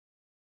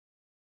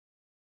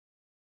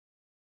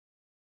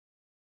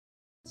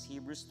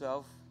Hebrews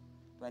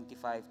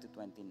 12:25 to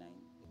 29.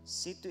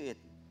 See to it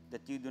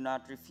that you do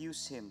not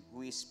refuse him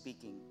who is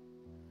speaking.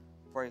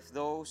 For if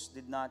those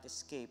did not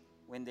escape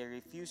when they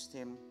refused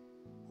him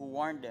who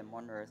warned them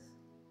on earth,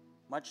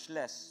 much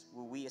less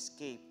will we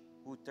escape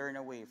who turn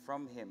away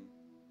from him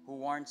who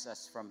warns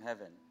us from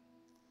heaven.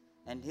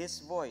 And his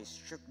voice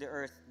shook the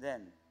earth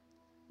then,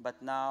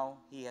 but now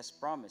he has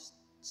promised,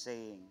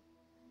 saying,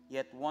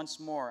 Yet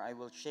once more I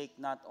will shake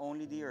not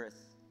only the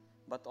earth,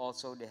 but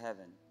also the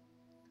heaven.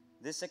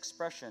 This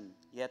expression,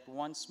 yet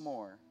once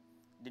more,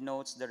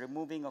 denotes the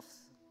removing of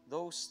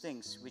those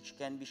things which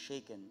can be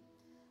shaken,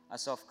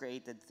 as of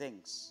created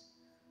things,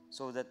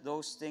 so that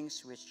those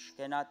things which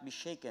cannot be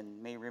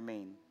shaken may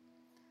remain.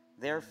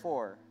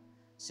 Therefore,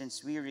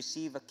 since we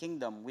receive a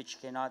kingdom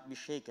which cannot be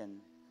shaken,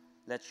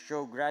 let's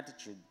show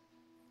gratitude,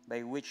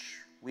 by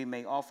which we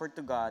may offer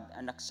to God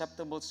an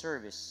acceptable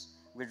service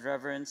with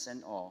reverence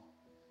and awe.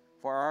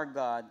 For our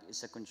God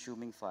is a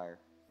consuming fire.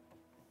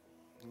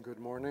 Good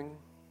morning.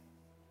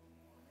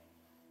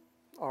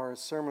 Our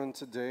sermon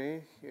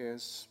today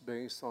is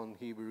based on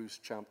Hebrews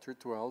chapter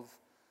 12,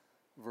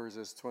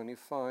 verses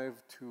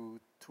 25 to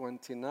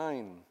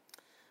 29,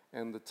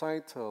 and the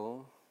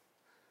title,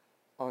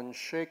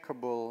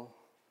 Unshakeable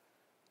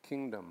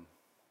Kingdom.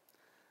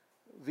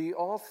 The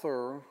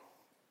author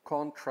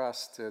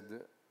contrasted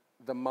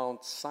the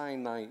Mount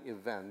Sinai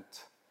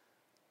event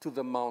to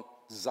the Mount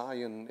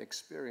Zion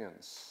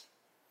experience.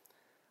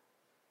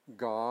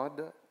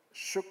 God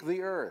shook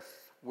the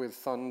earth with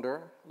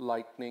thunder,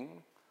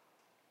 lightning,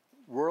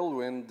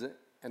 whirlwind,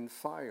 and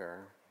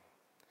fire.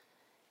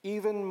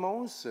 Even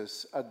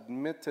Moses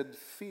admitted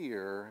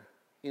fear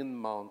in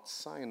Mount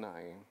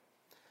Sinai.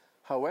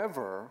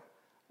 However,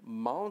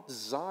 Mount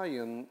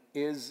Zion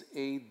is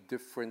a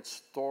different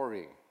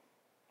story.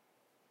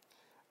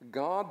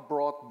 God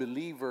brought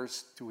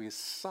believers to his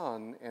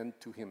Son and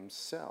to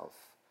himself.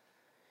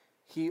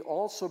 He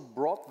also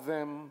brought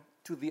them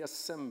to the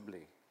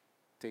assembly.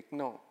 Take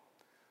note,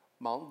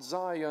 Mount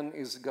Zion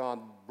is God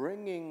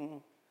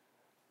bringing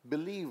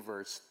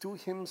believers to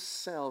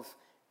himself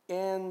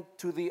and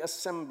to the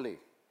assembly.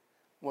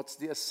 What's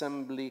the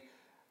assembly?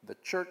 The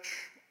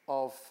church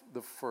of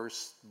the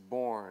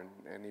firstborn.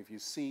 And if you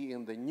see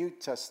in the New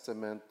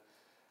Testament,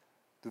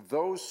 to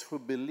those who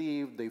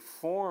believe, they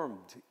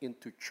formed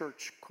into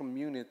church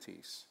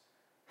communities,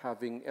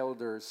 having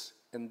elders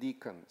and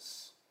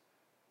deacons.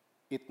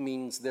 It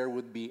means there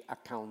would be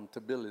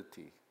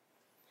accountability.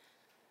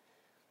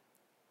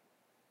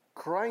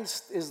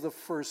 Christ is the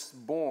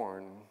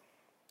firstborn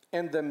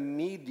and the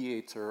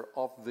mediator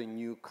of the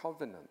new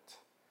covenant.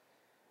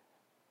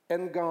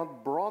 And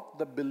God brought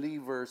the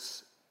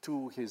believers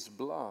to his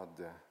blood.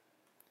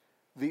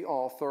 The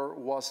author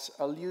was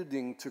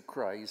alluding to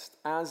Christ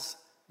as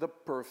the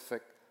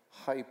perfect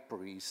high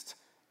priest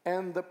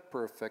and the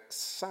perfect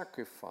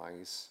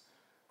sacrifice,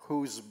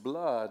 whose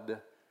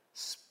blood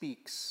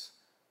speaks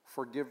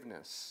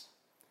forgiveness.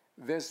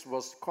 This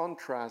was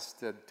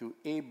contrasted to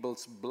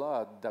Abel's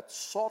blood that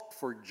sought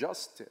for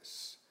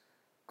justice.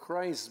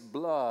 Christ's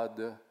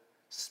blood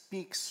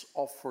speaks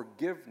of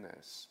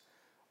forgiveness.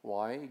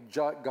 Why?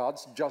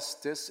 God's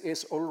justice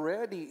is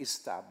already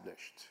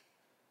established.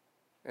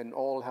 And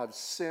all have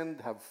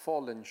sinned, have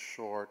fallen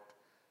short,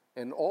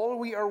 and all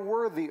we are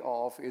worthy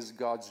of is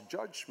God's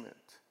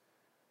judgment.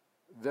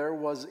 There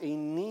was a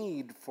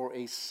need for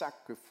a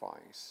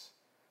sacrifice.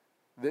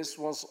 This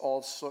was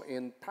also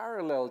in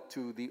parallel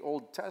to the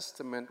Old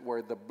Testament,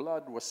 where the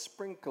blood was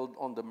sprinkled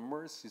on the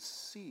mercy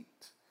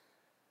seat.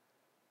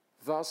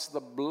 Thus, the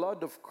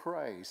blood of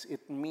Christ,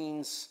 it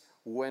means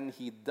when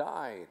he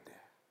died,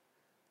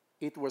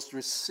 it was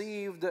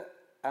received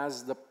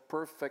as the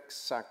perfect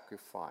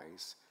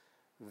sacrifice.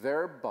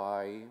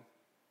 Thereby,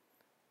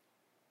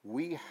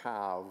 we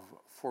have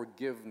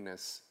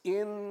forgiveness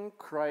in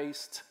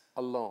Christ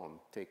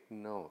alone. Take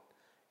note,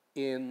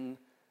 in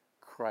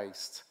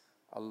Christ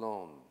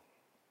alone.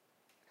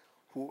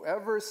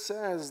 Whoever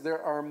says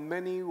there are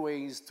many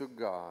ways to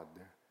God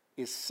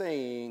is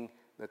saying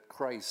that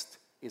Christ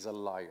is a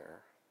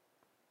liar,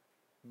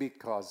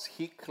 because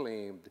he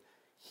claimed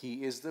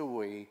he is the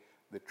way,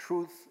 the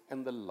truth,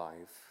 and the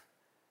life.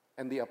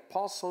 And the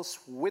apostles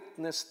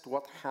witnessed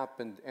what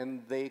happened,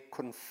 and they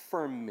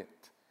confirm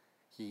it.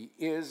 He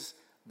is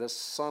the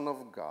Son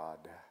of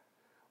God.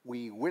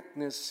 We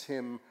witness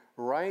him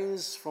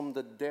rise from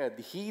the dead.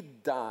 He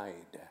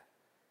died,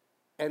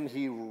 and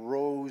he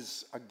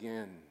rose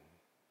again.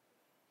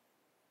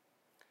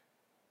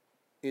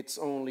 It's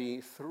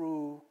only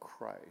through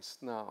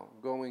Christ. Now,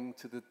 going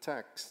to the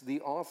text,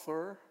 the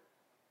author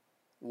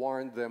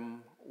warned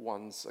them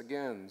once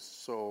again.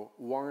 So,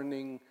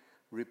 warning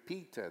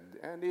repeated.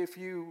 And if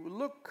you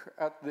look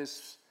at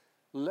this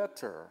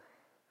letter,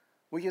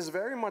 which is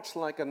very much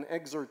like an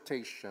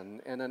exhortation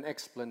and an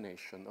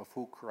explanation of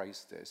who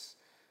Christ is,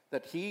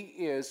 that he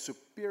is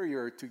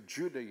superior to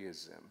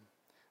Judaism.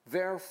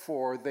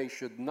 Therefore, they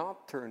should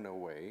not turn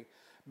away,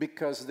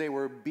 because they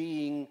were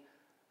being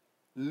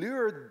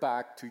lured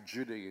back to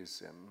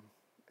Judaism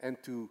and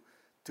to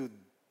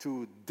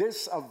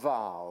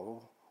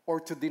disavow or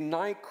to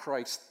deny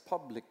Christ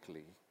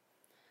publicly.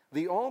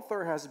 The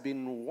author has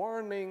been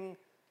warning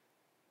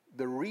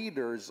the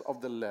readers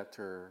of the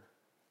letter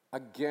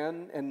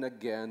again and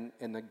again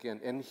and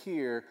again. And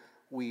here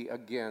we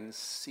again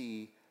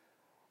see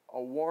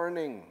a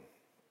warning.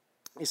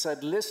 He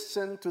said,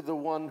 listen to the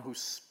one who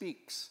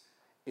speaks.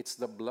 It's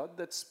the blood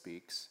that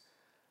speaks,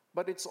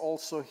 but it's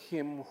also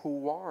him who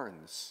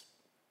warns.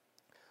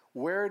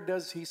 Where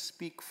does he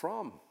speak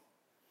from?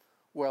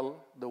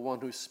 Well, the one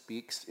who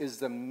speaks is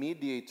the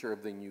mediator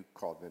of the new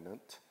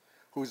covenant,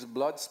 whose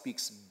blood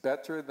speaks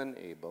better than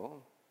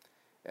Abel,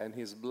 and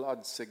his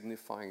blood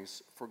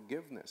signifies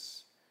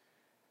forgiveness.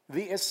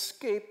 The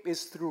escape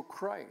is through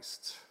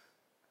Christ.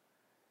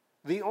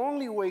 The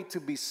only way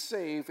to be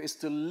saved is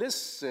to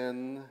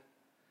listen.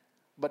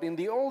 But in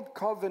the old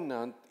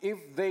covenant,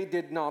 if they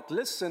did not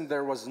listen,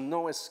 there was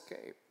no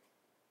escape.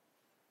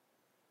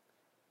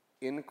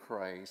 In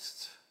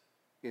Christ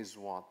is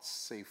what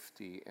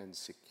safety and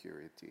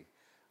security.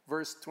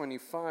 Verse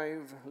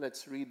 25,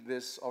 let's read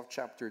this of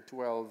chapter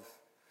 12.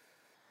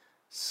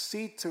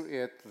 See to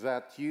it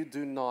that you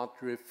do not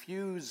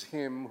refuse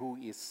him who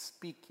is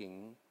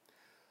speaking,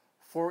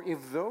 for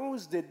if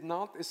those did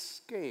not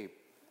escape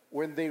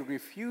when they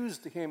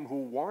refused him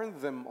who warned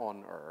them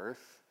on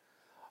earth,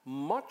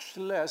 much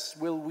less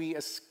will we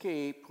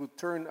escape who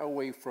turn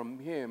away from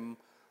him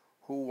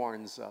who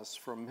warns us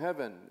from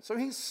heaven. So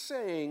he's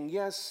saying,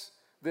 yes,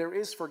 there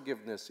is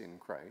forgiveness in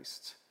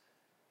Christ.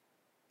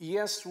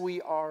 Yes, we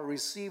are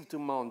received to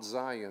Mount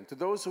Zion. To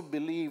those who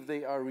believe,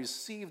 they are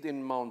received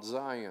in Mount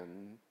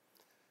Zion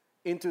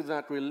into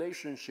that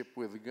relationship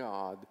with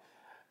God.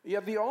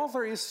 Yet the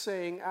author is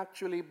saying,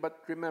 actually, but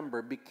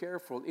remember, be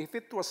careful. If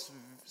it was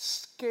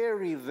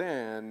scary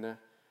then,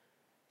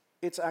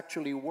 it's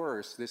actually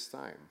worse this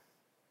time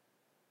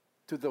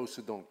to those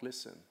who don't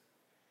listen.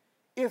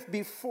 If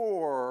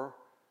before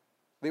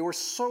they were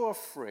so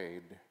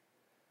afraid,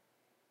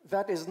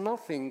 that is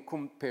nothing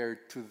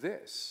compared to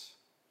this.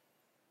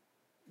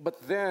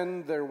 But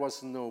then there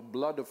was no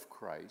blood of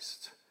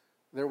Christ.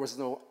 There was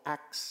no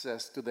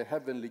access to the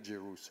heavenly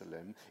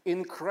Jerusalem.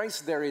 In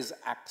Christ there is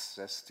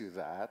access to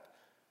that.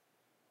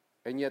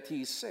 And yet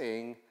he's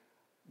saying,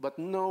 but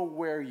know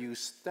where you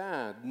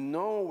stand.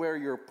 Know where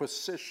your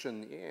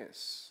position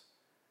is.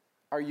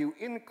 Are you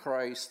in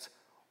Christ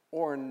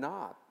or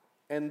not?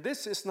 And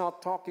this is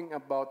not talking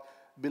about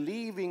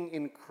believing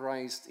in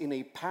Christ in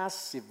a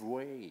passive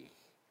way.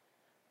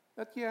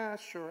 That, yeah,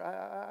 sure,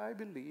 I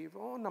believe.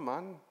 Oh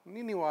naman,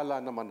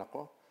 niniwala naman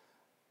ako.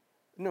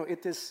 No,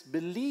 it is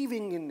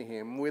believing in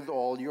him with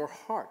all your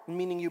heart,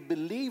 meaning you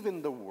believe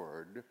in the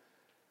word,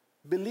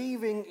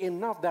 believing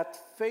enough that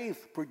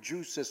faith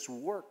produces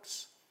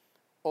works.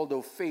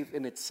 Although faith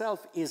in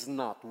itself is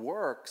not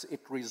works, it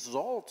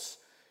results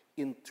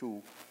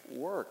into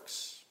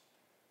works.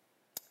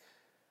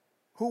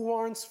 Who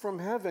warns from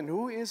heaven?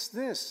 Who is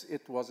this?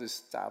 It was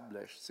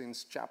established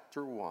since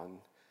chapter 1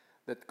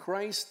 that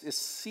Christ is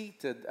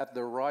seated at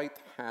the right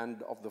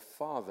hand of the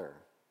Father.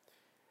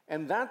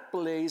 And that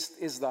place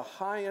is the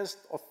highest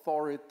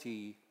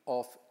authority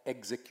of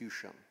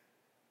execution.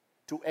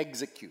 To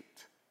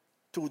execute,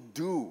 to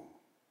do,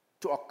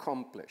 to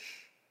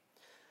accomplish.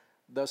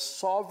 The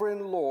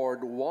sovereign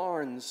Lord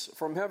warns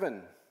from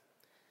heaven.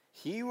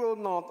 He will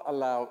not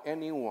allow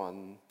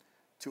anyone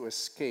to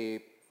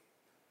escape,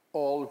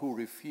 all who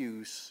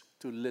refuse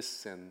to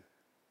listen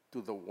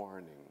to the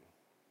warning.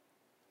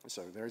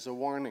 So there's a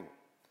warning.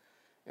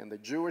 And the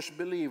Jewish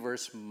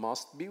believers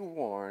must be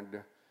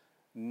warned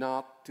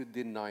not to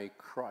deny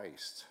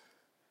Christ.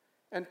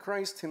 And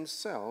Christ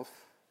himself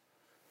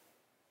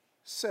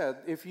said,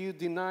 if you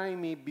deny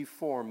me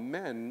before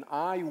men,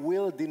 I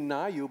will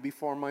deny you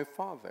before my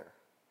Father.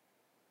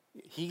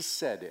 He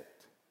said it.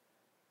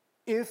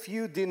 If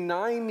you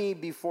deny me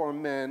before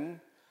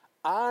men,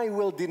 I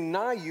will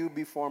deny you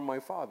before my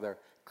Father.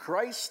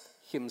 Christ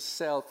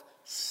himself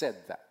said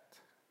that.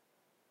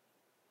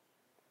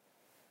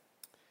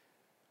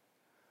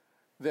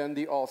 Then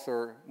the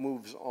author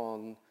moves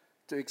on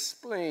to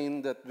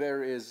explain that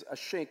there is a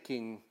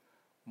shaking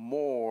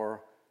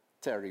more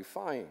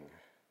terrifying.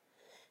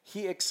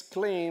 He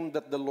exclaimed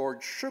that the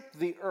Lord shook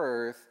the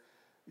earth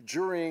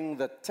during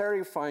the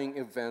terrifying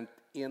event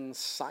in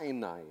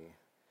Sinai.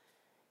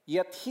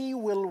 Yet he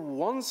will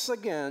once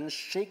again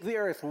shake the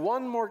earth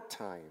one more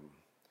time.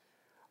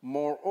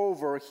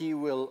 Moreover, he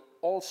will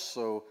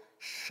also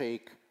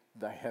shake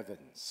the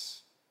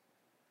heavens,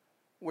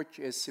 which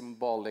is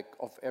symbolic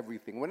of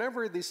everything.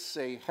 Whenever they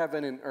say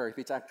heaven and earth,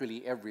 it's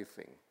actually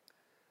everything.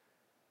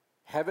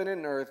 Heaven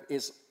and earth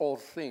is all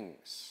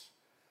things.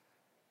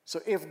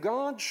 So if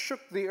God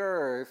shook the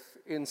earth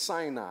in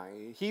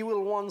Sinai, he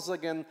will once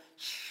again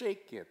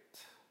shake it.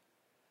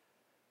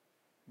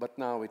 But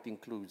now it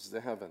includes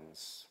the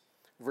heavens.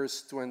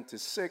 Verse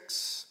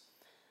 26,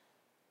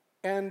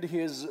 and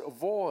his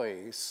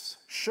voice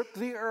shook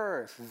the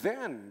earth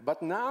then,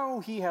 but now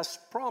he has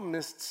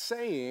promised,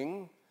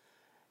 saying,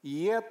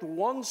 yet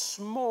once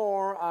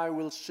more I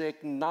will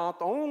shake not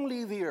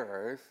only the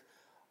earth,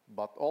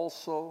 but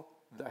also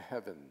the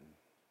heaven.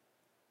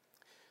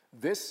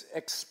 This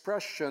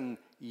expression,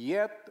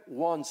 yet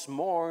once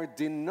more,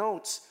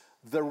 denotes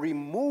the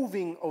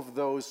removing of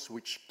those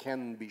which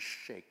can be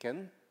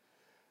shaken,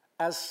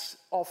 as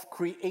of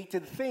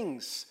created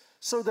things,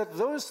 so that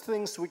those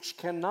things which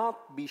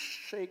cannot be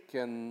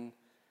shaken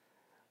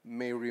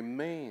may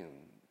remain.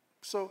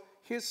 So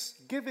he's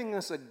giving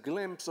us a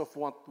glimpse of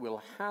what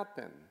will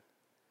happen.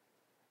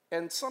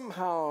 And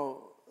somehow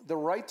the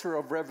writer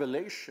of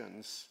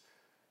Revelations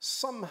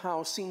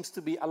somehow seems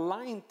to be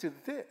aligned to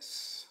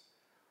this,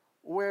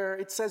 where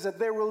it says that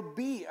there will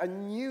be a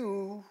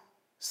new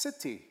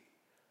city,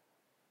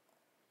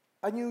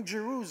 a new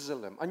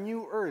Jerusalem, a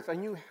new earth, a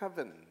new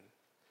heaven.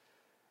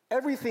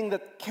 Everything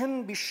that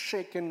can be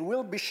shaken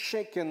will be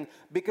shaken,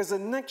 because the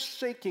next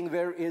shaking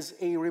there is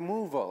a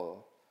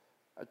removal,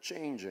 a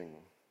changing.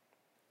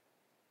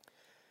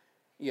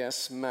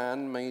 Yes,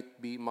 man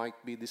might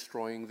be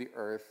destroying the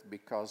earth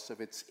because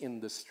of its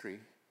industry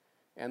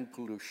and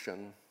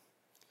pollution,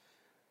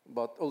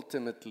 but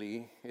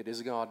ultimately it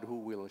is God who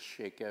will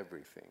shake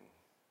everything,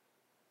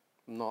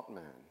 not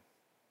man.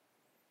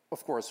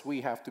 Of course,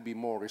 we have to be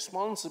more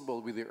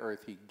responsible with the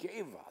earth He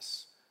gave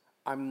us.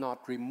 I'm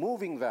not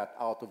removing that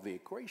out of the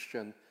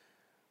equation,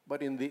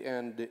 but in the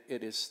end,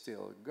 it is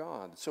still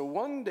God. So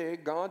one day,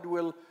 God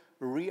will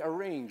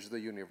rearrange the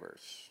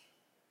universe.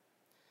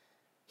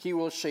 He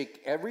will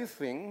shake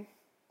everything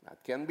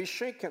that can be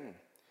shaken.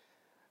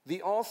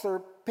 The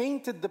author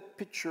painted the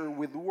picture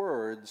with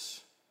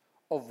words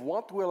of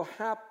what will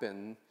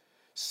happen,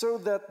 so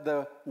that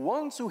the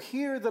ones who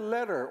hear the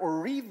letter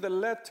or read the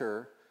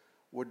letter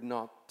would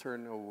not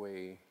turn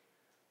away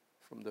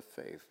from the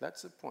faith.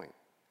 That's the point.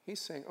 He's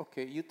saying,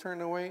 okay, you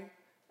turn away.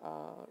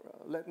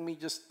 Let me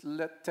just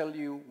tell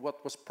you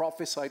what was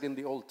prophesied in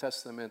the Old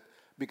Testament,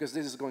 because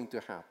this is going to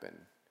happen.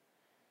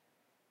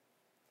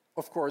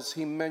 Of course,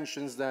 he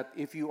mentions that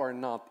if you are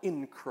not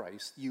in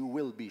Christ, you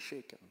will be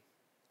shaken.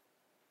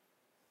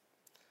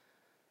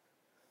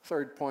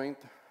 Third point,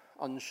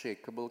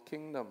 unshakable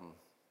kingdom.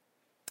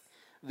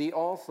 The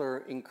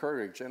author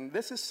encouraged, and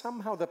this is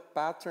somehow the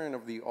pattern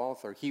of the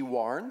author. He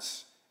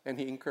warns and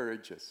he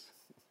encourages.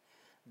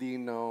 Do you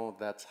know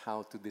that's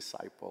how to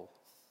disciple?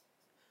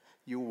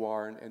 You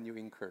warn and you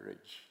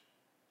encourage.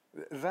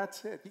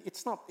 That's it.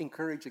 It's not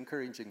encourage.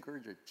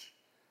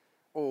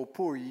 Oh,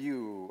 poor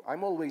you.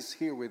 I'm always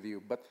here with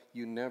you, but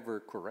you never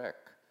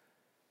correct.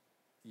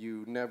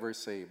 You never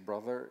say,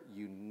 brother,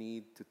 you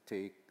need to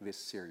take this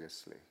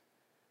seriously.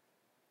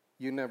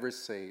 You never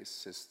say,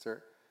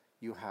 sister,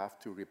 you have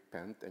to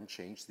repent and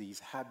change these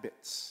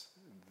habits.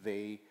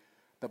 The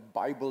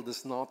Bible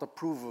does not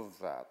approve of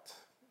that.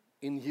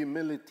 In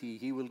humility,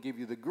 He will give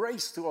you the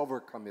grace to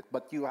overcome it,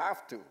 but you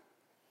have to.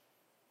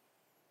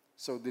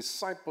 So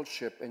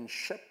discipleship and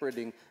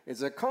shepherding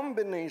is a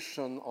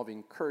combination of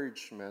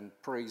encouragement.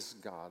 Praise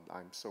God.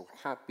 I'm so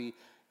happy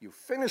you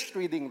finished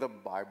reading the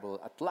Bible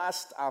at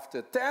last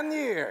after 10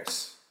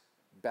 years.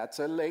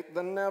 Better late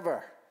than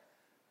never.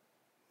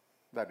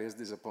 That is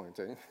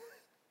disappointing.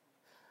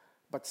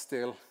 But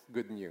still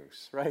good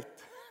news, right?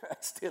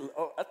 Still,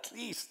 at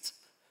least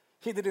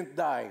he didn't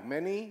die.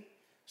 Many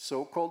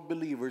so-called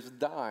believers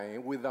die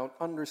without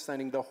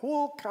understanding the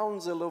whole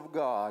counsel of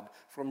God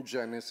from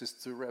Genesis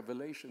to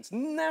Revelations,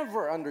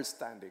 never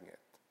understanding it.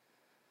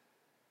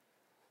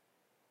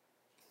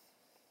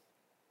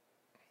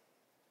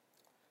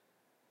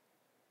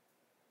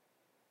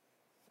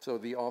 So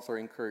the author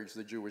encouraged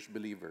the Jewish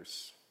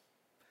believers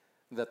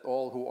that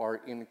all who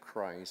are in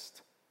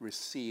Christ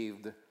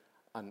received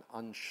an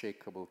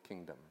unshakable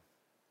kingdom,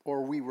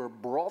 or we were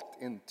brought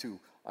into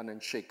an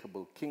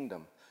unshakable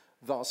kingdom.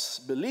 Thus,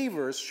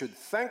 believers should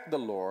thank the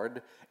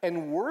Lord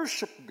and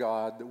worship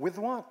God with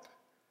what?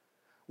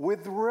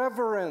 With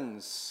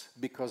reverence,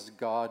 because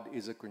God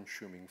is a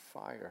consuming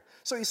fire.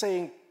 So he's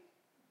saying,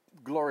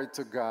 glory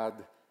to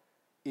God.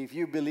 If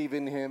you believe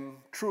in Him,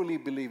 truly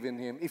believe in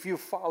Him, if you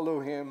follow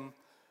Him,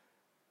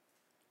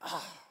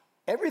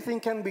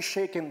 everything can be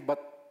shaken, but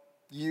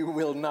you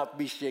will not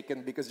be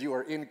shaken because you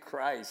are in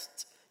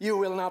Christ. You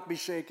will not be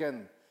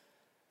shaken.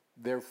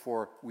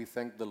 Therefore, we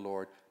thank the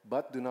Lord.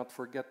 But do not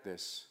forget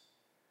this.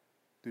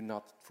 Do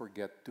not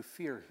forget to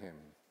fear Him.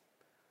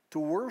 To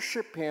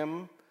worship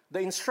Him, the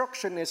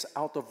instruction is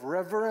out of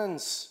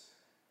reverence,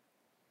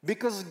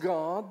 because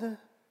God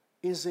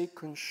is a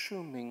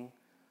consuming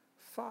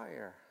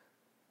fire.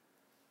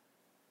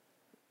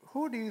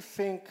 Who do you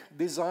think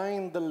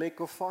designed the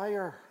lake of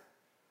fire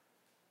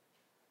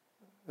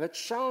that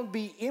shall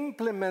be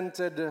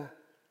implemented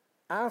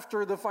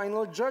after the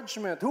final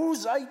judgment?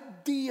 Whose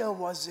idea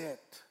was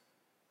it?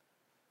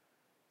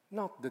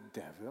 Not the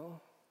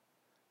devil,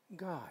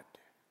 God.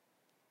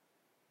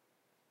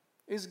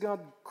 Is God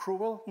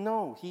cruel?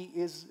 No, He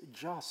is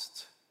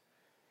just.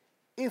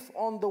 If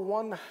on the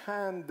one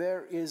hand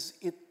there is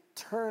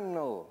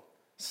eternal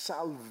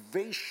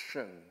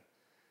salvation,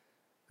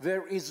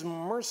 there is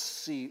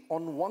mercy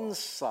on one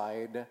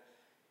side,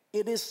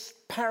 it is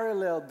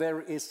parallel,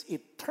 there is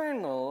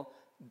eternal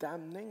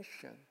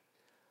damnation.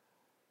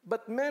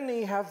 But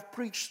many have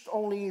preached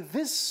only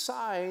this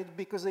side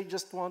because they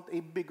just want a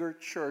bigger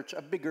church,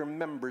 a bigger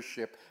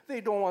membership.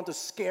 They don't want to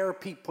scare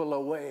people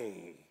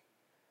away.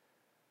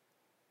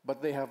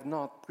 But they have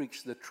not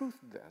preached the truth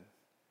then.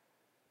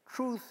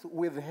 Truth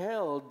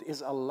withheld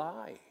is a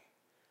lie.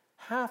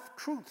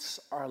 Half-truths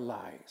are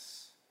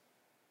lies.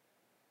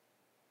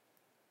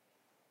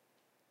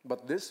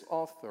 But this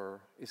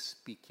author is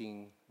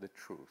speaking the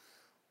truth.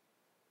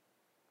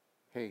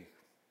 Hey,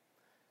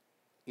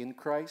 in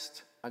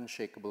Christ,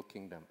 unshakable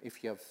kingdom.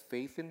 If you have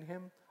faith in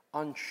Him,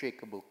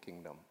 unshakable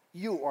kingdom.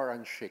 You are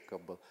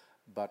unshakable,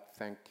 but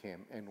thank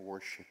Him and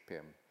worship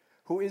Him.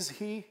 Who is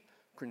He?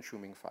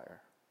 Consuming fire.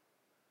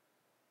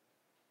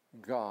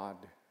 God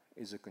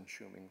is a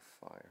consuming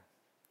fire.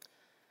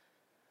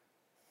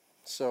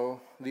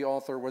 So the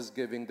author was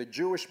giving the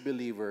Jewish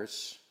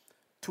believers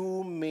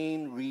two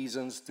main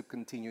reasons to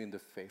continue in the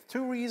faith.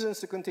 Two reasons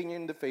to continue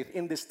in the faith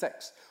in this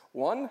text.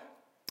 One,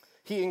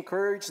 he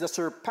encouraged the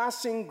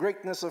surpassing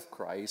greatness of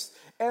Christ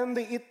and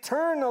the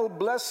eternal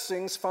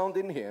blessings found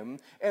in Him.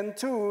 And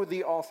two,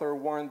 the author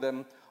warned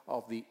them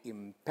of the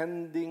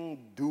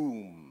impending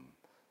doom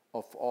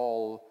of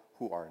all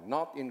who are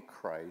not in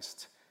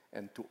Christ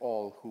and to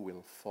all who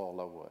will fall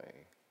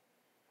away.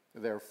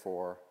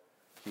 Therefore,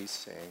 he's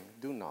saying,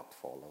 do not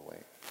fall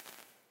away.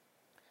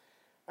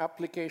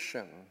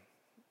 Application.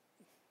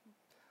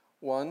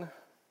 One,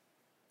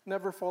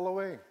 never fall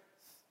away.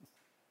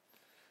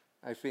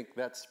 I think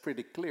that's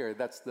pretty clear.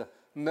 That's the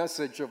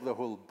message of the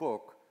whole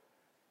book.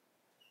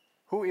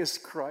 Who is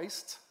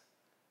Christ?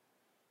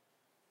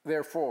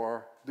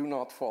 Therefore, do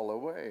not fall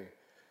away.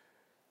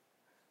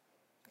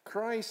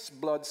 Christ's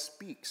blood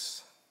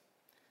speaks.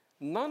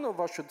 None of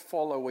us should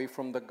fall away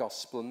from the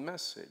gospel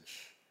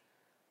message.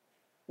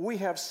 We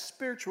have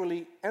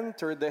spiritually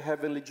entered the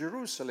heavenly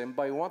Jerusalem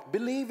by what?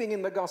 Believing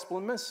in the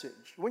gospel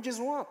message. Which is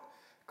what?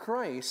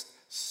 Christ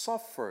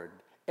suffered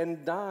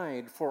and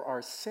died for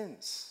our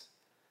sins.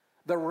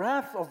 The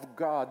wrath of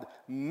God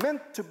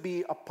meant to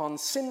be upon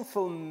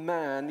sinful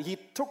man, He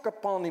took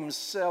upon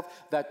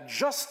Himself that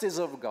justice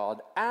of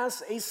God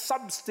as a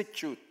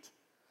substitute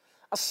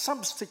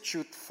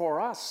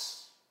for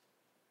us,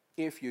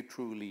 if you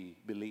truly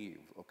believe,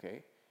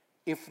 okay?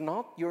 If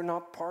not, you're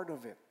not part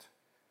of it.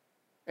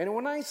 And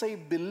when I say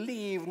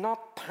believe,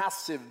 not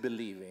passive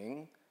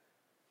believing,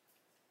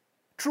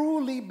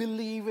 truly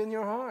believe in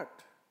your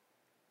heart.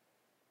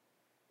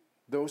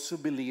 Those who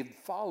believed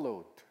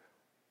followed.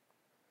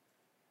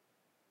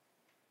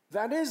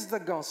 That is the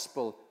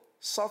gospel,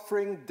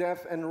 suffering,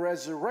 death, and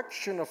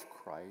resurrection of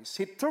Christ.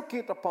 He took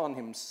it upon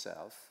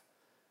Himself.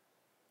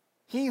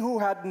 He who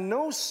had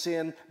no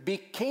sin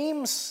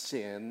became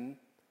sin.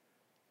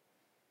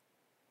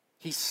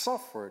 He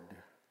suffered.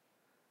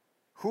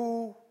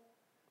 Who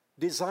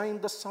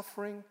designed the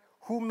suffering?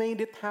 Who made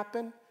it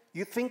happen?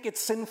 You think it's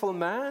sinful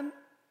man?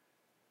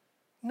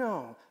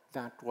 No,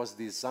 that was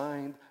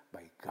designed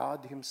by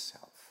God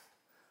Himself.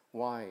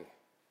 Why?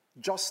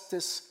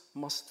 Justice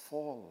must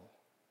fall.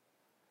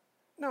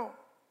 Now,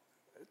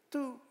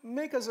 to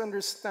make us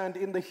understand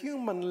in the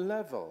human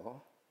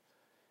level,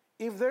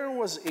 if there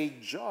was a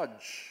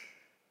judge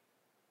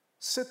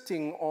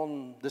sitting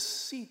on the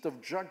seat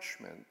of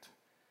judgment,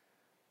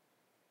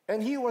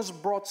 and he was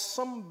brought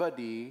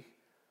somebody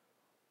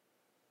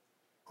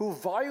who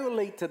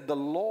violated the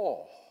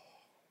law,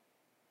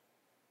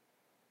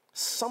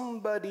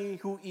 somebody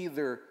who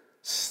either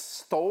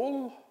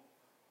stole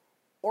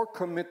or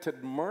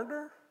committed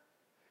murder,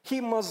 he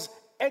must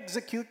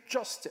execute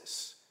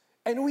justice.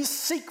 And we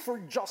seek for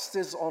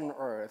justice on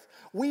earth.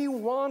 We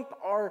want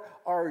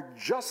our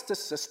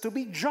justices to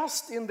be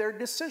just in their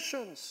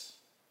decisions.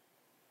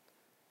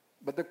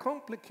 But the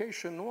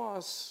complication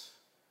was,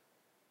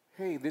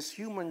 hey, this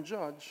human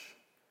judge,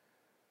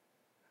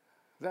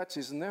 that's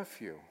his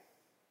nephew.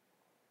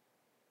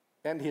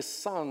 And his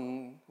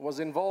son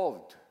was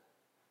involved.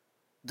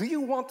 Do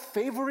you want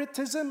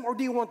favoritism or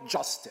do you want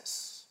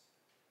justice?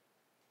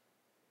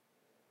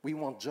 We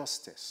want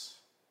justice.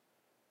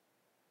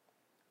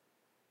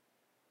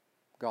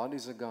 God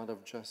is a God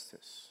of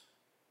justice.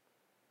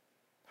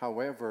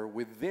 However,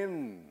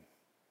 within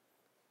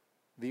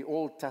the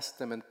Old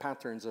Testament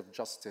patterns of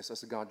justice,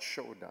 as God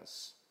showed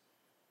us,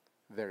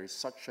 there is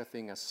such a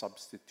thing as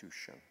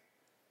substitution.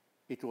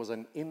 It was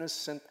an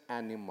innocent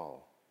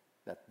animal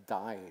that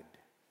died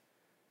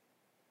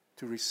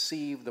to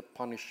receive the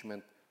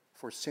punishment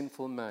for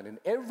sinful man. And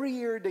every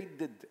year they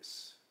did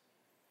this.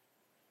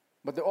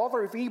 But the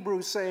author of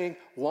Hebrews saying,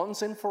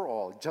 once and for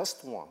all,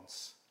 just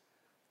once,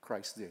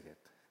 Christ did it.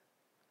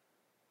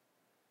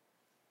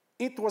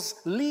 It was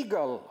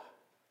legal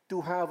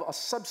to have a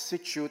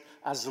substitute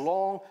as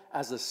long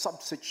as the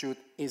substitute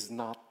is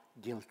not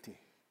guilty.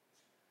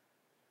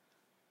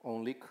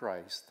 Only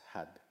Christ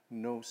had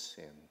no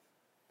sin,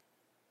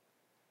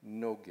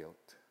 no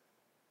guilt.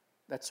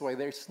 That's why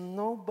there's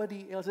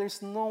nobody else,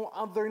 there's no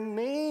other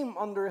name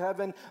under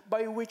heaven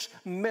by which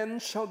men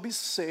shall be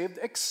saved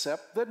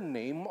except the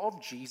name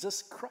of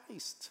Jesus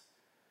Christ.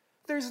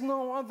 There's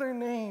no other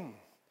name.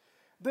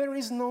 There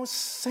is no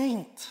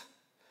saint.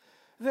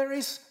 There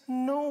is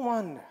no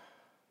one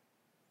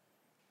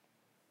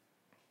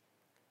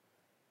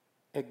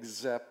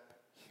except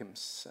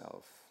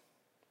himself.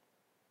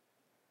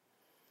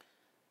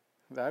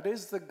 That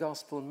is the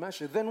gospel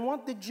message. Then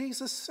what did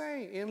Jesus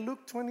say in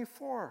Luke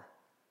 24?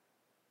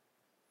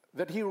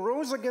 That he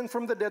rose again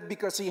from the dead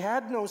because he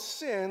had no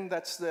sin.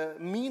 That's the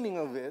meaning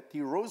of it.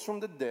 He rose from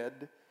the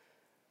dead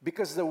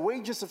because the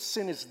wages of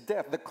sin is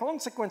death. The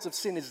consequence of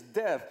sin is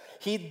death.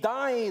 He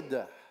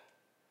died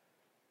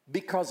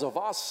because of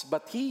us,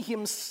 but he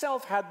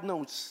himself had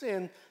no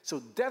sin, so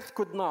death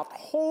could not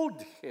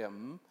hold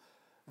him.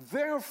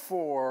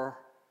 Therefore,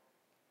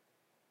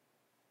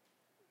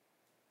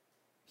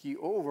 he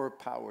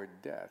overpowered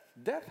death.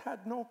 Death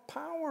had no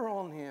power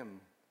on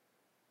him.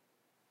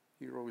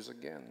 He rose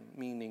again,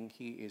 meaning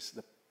he is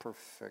the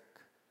perfect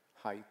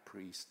high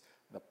priest,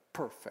 the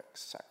perfect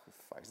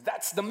sacrifice.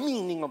 That's the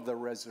meaning of the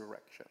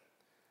resurrection.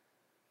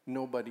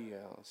 Nobody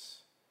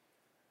else.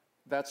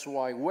 That's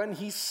why when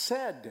he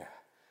said,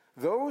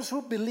 "Those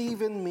who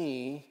believe in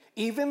me,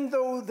 even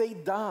though they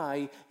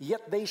die,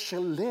 yet they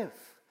shall live,"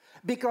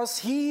 because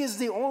he is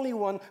the only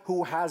one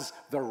who has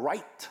the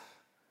right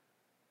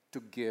to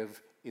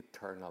give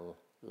eternal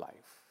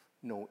life.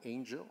 No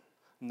angel,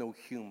 no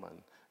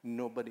human,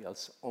 nobody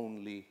else,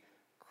 only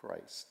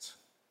Christ.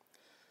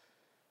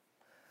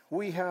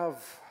 We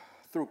have,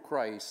 through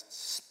Christ,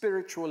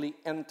 spiritually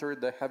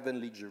entered the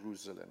heavenly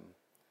Jerusalem.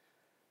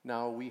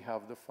 Now we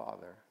have the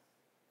Father,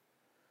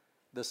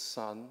 the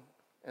Son,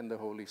 and the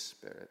Holy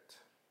Spirit.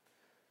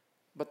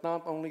 But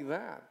not only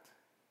that,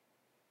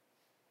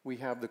 we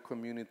have the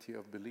community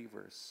of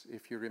believers.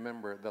 If you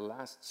remember, the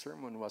last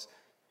sermon was,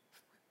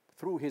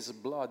 through his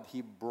blood,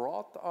 he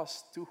brought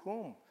us to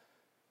whom?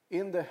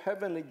 In the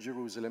heavenly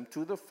Jerusalem,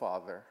 to the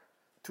Father,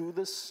 to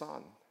the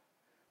Son,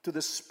 to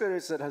the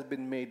spirits that has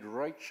been made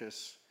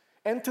righteous,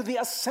 and to the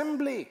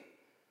assembly,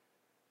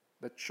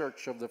 the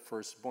church of the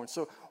firstborn.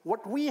 So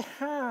what we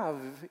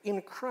have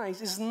in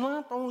Christ is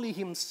not only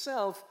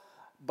himself,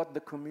 but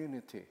the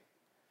community.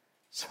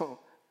 So,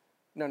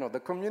 no, the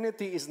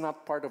community is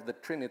not part of the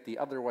Trinity.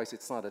 Otherwise,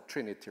 it's not a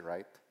Trinity,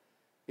 right?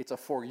 It's a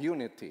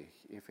four-unity,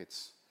 if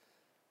it's...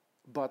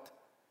 But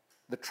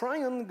the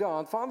triune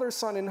God, Father,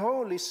 Son, and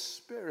Holy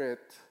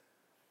Spirit,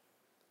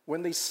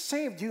 when they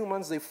saved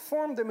humans, they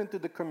formed them into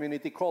the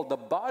community called the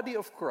body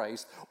of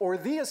Christ, or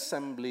the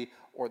assembly,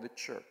 or the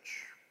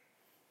church.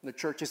 The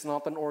church is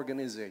not an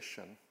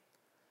organization.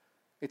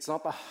 It's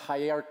not a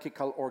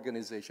hierarchical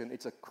organization.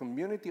 It's a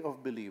community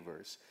of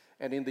believers.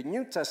 And in the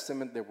New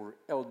Testament, there were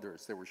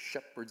elders, there were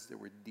shepherds, there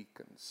were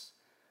deacons.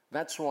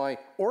 That's why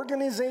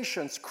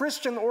organizations,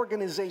 Christian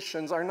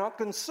organizations, are not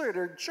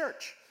considered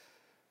church.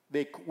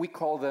 We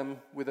call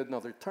them with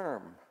another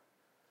term,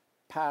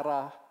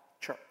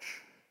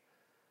 para-church.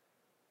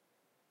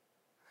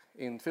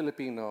 In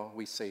Filipino,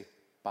 we say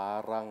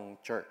parang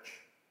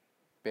church,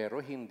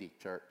 pero hindi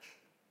church.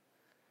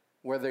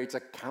 Whether it's a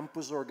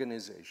campus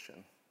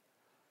organization.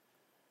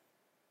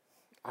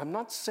 I'm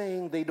not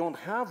saying they don't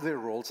have their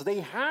roles. They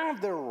have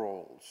their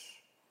roles.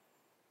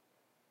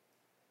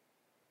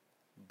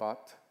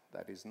 But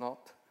that is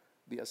not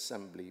the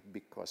assembly,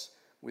 because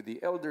with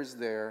the elders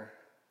there,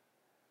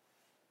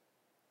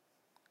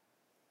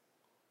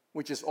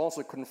 which is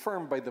also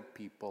confirmed by the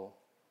people,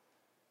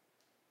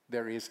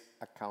 there is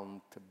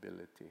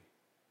accountability.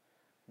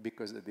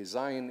 Because the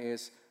design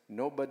is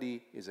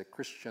nobody is a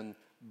Christian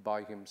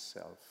by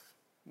himself.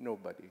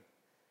 Nobody.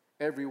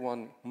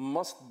 Everyone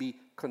must be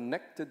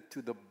connected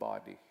to the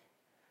body.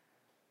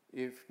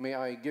 May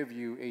I give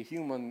you a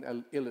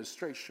human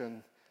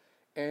illustration?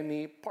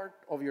 Any part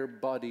of your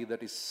body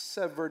that is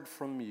severed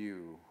from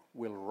you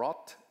will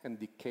rot and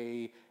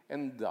decay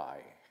and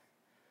die.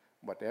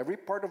 But every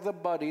part of the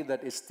body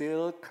that is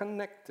still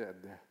connected,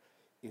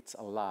 it's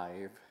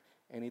alive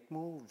and it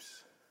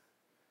moves.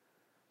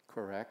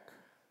 Correct?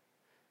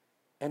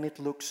 And it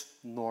looks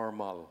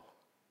normal.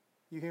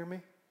 You hear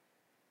me?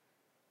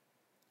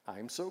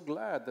 I'm so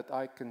glad that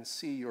I can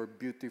see your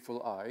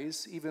beautiful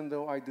eyes, even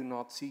though I do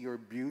not see your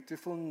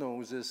beautiful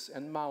noses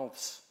and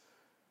mouths.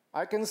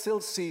 I can still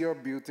see your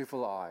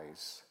beautiful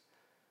eyes.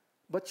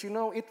 But you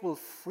know, it will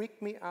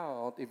freak me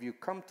out if you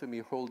come to me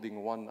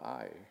holding one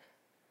eye.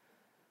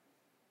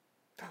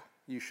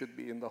 You should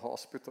be in the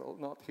hospital,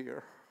 not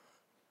here.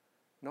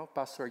 No,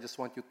 Pastor, I just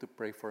want you to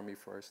pray for me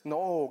first.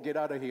 No, get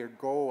out of here,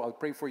 go. I'll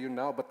pray for you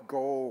now, but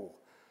go.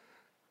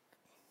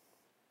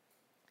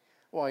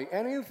 Why,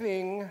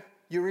 anything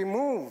you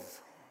remove,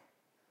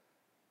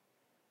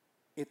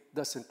 it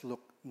doesn't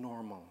look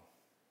normal.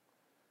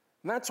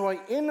 That's why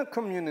in a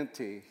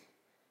community,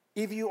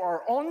 if you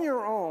are on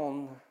your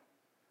own,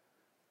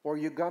 or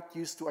you got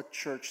used to a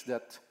church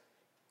that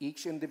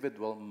each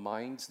individual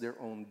minds their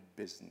own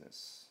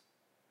business,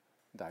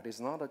 that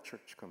is not a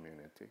church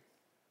community.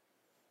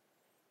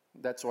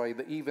 That's why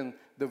even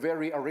the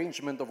very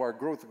arrangement of our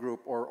growth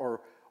group,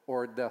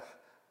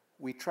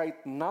 we try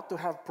not to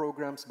have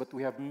programs, but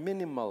we have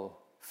minimal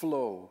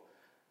flow.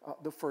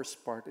 The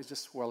first part is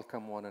just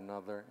welcome one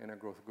another in a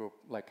growth group,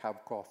 like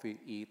have coffee,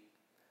 eat,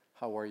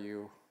 how are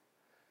you?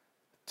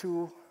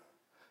 2,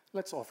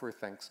 let's offer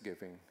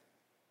thanksgiving.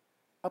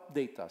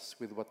 Update us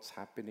with what's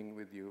happening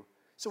with you.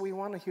 So we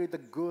want to hear the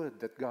good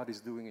that God is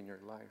doing in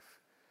your life.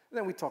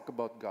 Then we talk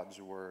about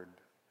God's Word.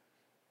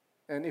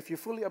 And if you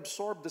fully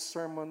absorb the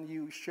sermon,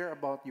 you share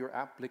about your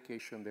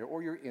application there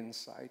or your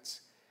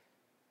insights.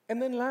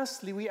 And then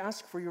lastly, we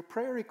ask for your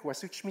prayer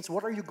request, which means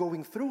what are you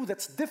going through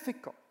that's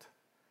difficult?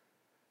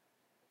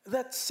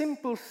 That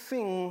simple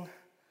thing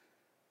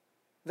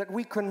that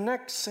we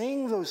connect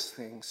saying those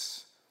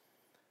things,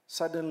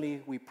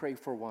 suddenly we pray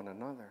for one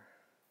another.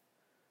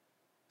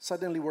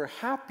 Suddenly we're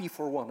happy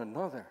for one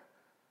another.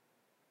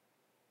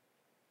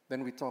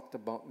 Then we talked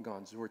about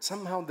God's Word.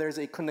 Somehow there's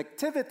a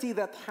connectivity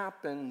that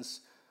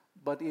happens,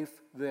 but if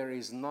there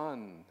is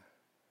none,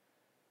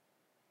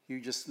 you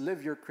just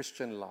live your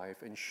Christian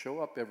life and show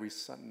up every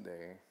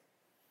Sunday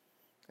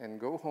and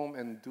go home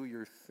and do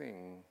your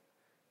thing.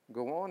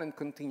 Go on and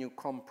continue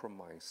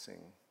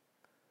compromising.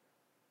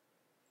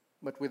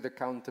 But with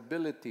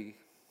accountability,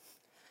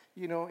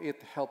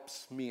 it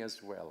helps me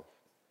as well.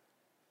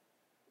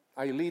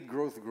 I lead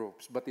growth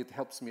groups, but it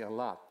helps me a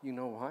lot. You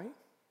know why?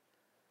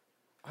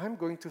 I'm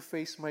going to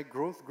face my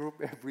growth group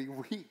every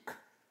week.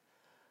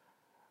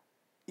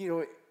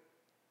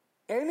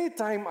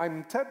 Anytime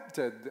I'm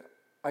tempted,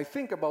 I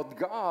think about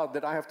God,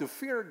 that I have to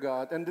fear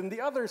God. And then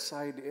the other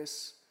side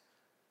is,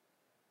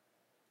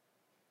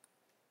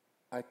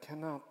 I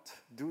cannot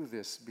do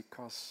this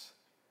because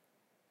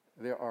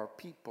there are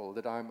people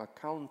that I'm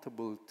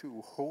accountable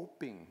to,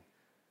 hoping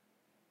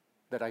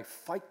that I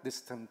fight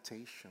this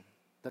temptation,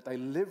 that I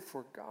live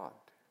for God.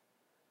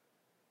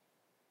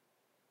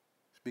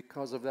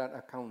 Because of that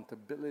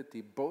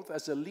accountability, both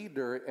as a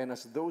leader and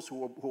as those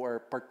who are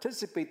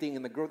participating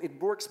in the growth, it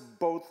works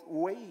both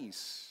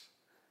ways.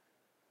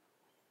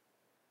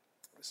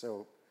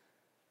 So,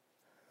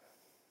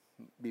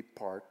 be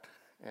part,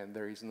 and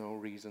there is no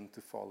reason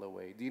to fall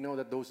away. Do you know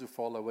that those who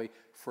fall away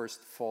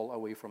first fall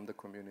away from the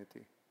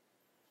community?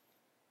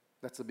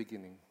 That's the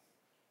beginning.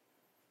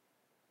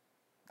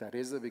 That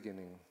is the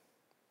beginning.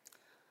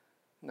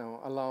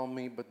 Now, allow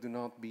me, but do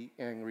not be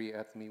angry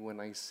at me when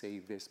I say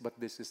this, but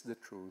this is the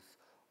truth.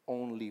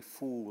 Only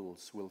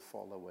fools will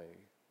fall away.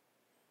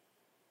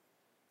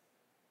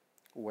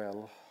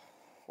 Well,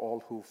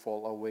 all who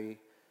fall away,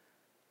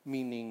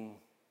 meaning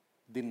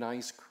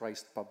denies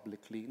Christ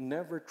publicly,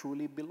 never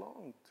truly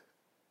belonged.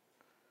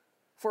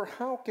 For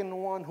how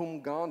can one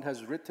whom God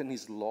has written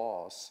his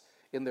laws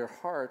in their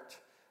heart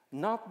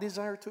not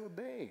desire to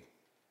obey?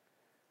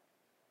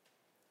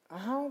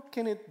 How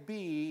can it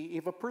be,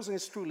 if a person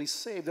is truly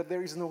saved, that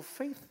there is no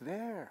faith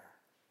there?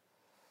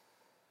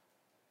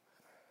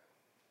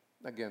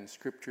 Again,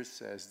 Scripture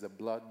says the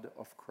blood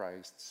of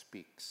Christ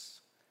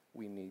speaks.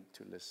 We need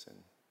to listen.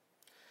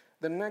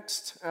 The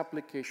next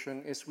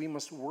application is we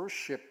must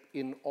worship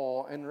in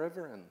awe and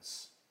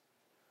reverence.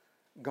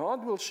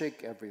 God will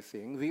shake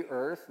everything, the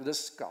earth, the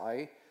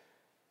sky,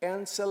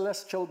 and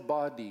celestial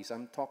bodies.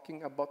 I'm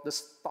talking about the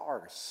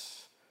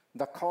stars,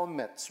 the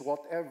comets,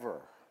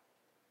 whatever.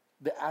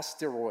 The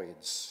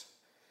asteroids.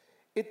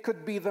 It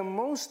could be the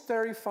most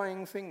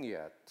terrifying thing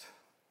yet.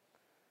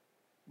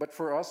 But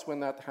for us,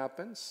 when that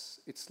happens,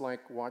 it's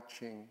like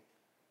watching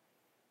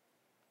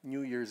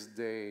New Year's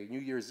Day, New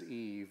Year's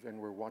Eve, and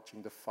we're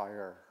watching the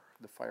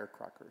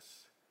firecrackers,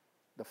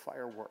 the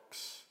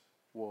fireworks.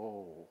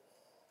 Whoa.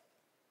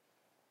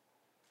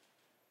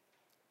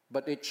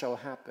 But it shall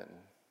happen.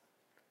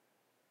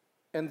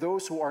 And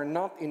those who are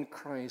not in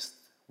Christ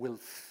will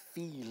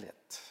feel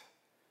it.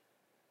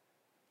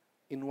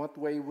 In what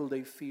way will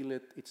they feel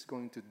it? It's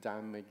going to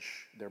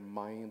damage their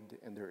mind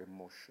and their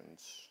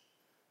emotions.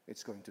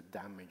 It's going to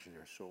damage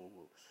their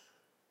souls.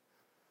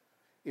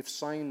 If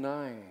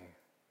Sinai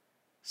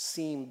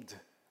seemed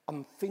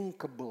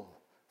unthinkable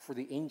for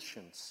the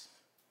ancients,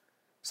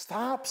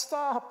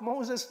 stop,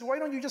 Moses, why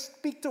don't you just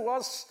speak to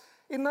us?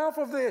 Enough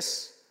of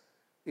this.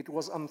 It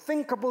was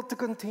unthinkable to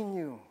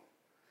continue.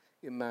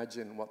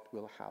 Imagine what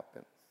will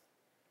happen.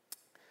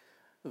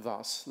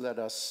 Thus, let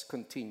us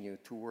continue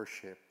to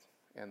worship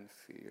and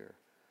fear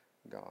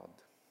God.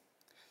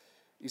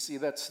 You see,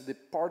 that's the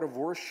part of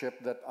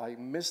worship that I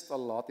missed a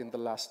lot in the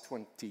last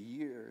 20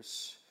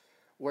 years,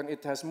 when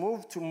it has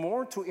moved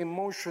more to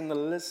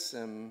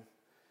emotionalism.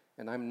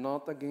 And I'm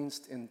not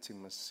against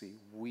intimacy.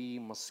 We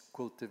must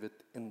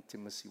cultivate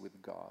intimacy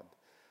with God.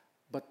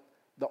 But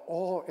the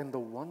awe and the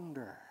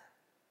wonder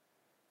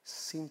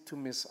seem to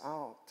miss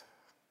out,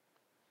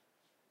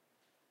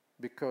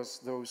 because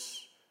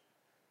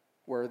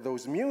where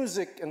those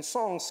music and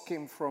songs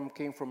came from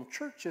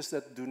churches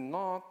that do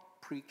not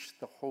preach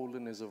the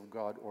holiness of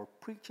God, or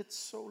preach it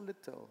so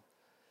little.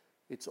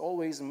 It's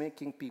always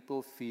making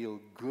people feel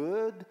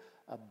good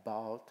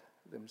about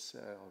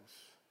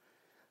themselves.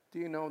 Do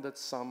you know that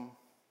some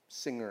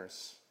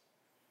singers,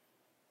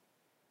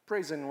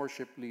 praise and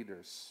worship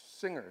leaders,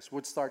 singers,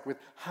 would start with,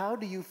 "How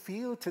do you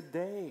feel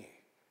today?"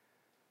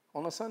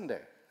 on a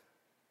Sunday.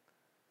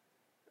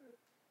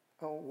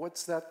 Oh,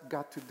 what's that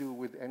got to do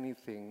with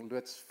anything?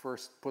 Let's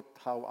first put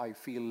how I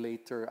feel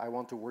later. I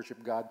want to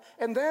worship God.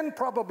 And then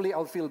probably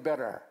I'll feel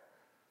better.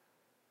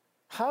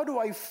 How do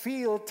I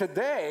feel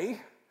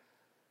today?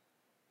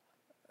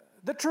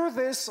 The truth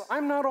is,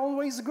 I'm not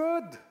always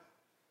good.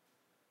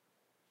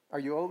 Are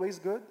you always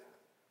good?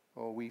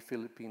 Oh, we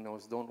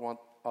Filipinos don't want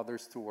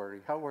others to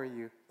worry. How are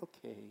you?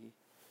 Okay.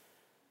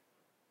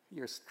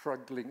 You're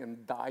struggling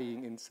and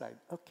dying inside.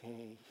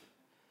 Okay.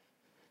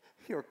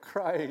 You're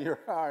crying your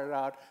heart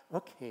out.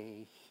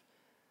 Okay.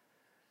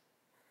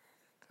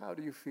 How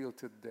do you feel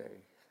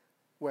today?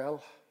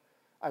 Well,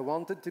 I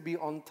wanted to be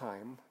on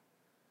time,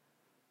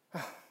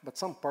 but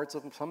some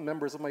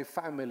members of my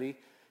family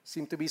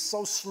seem to be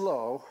so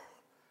slow,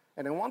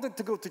 and I wanted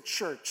to go to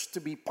church to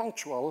be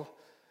punctual,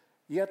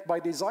 yet by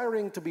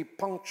desiring to be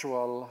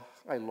punctual,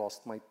 I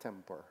lost my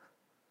temper.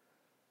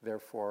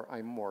 Therefore,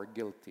 I'm more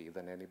guilty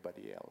than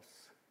anybody else.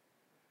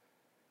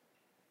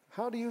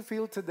 How do you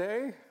feel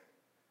today?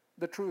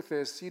 The truth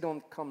is, you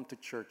don't come to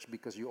church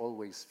because you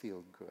always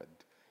feel good.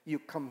 You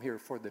come here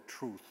for the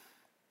truth.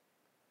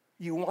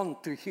 You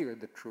want to hear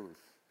the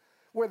truth.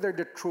 Whether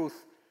the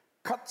truth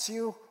cuts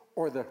you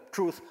or the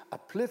truth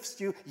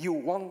uplifts you, you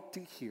want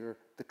to hear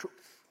the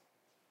truth.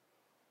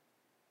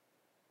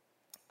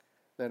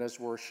 Let us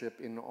worship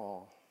in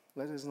awe.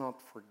 Let us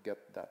not forget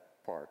that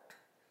part.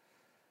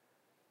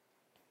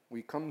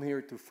 We come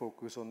here to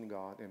focus on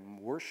God, and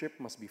worship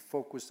must be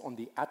focused on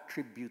the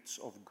attributes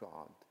of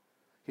God.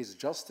 His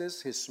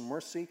justice, His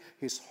mercy,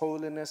 His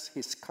holiness,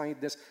 His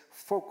kindness.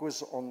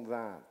 Focus on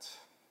that.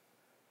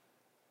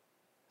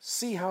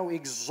 See how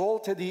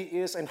exalted He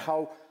is and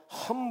how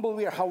humble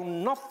we are, how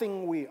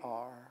nothing we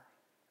are.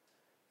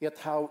 Yet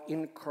how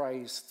in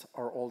Christ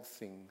are all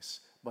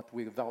things, but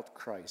without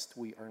Christ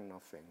we are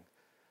nothing.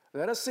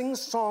 Let us sing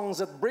songs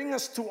that bring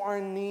us to our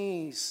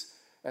knees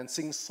and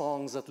sing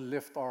songs that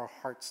lift our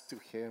hearts to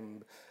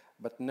Him,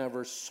 but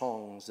never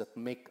songs that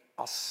make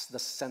us the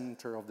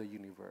center of the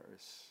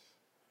universe.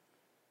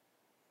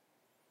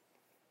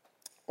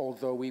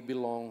 Although we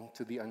belong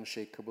to the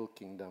unshakable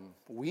kingdom,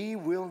 we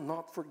will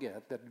not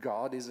forget that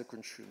God is a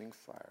consuming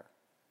fire.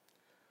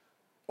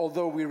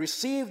 Although we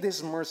received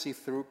His mercy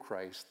through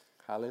Christ,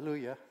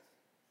 hallelujah,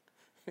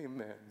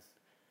 amen,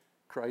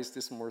 Christ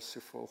is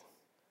merciful.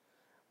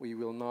 We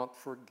will not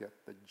forget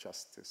the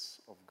justice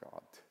of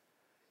God.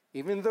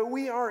 Even though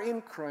we are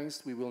in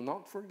Christ, we will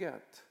not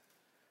forget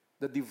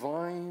the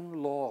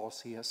divine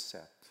laws He has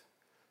set.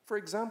 For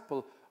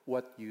example,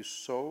 what you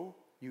sow,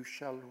 you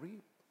shall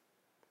reap.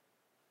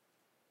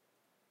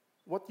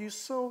 What you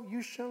sow,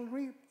 you shall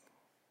reap.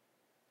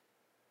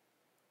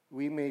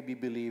 We may be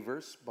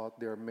believers, but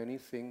there are many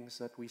things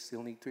that we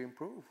still need to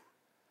improve.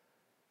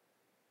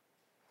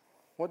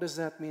 What does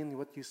that mean?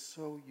 What you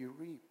sow, you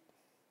reap.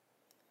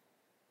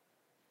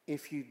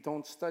 If you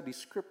don't study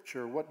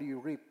Scripture, what do you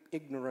reap?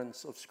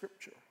 Ignorance of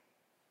Scripture.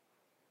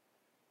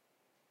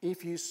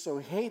 If you sow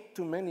hate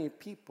to many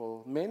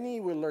people,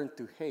 many will learn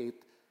to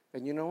hate,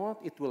 and you know what?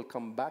 It will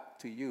come back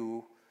to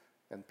you,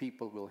 and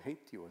people will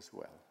hate you as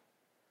well.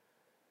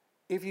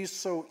 If you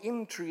sow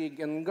intrigue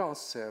and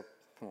gossip,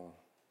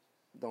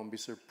 don't be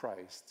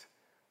surprised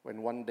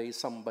when one day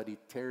somebody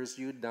tears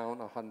you down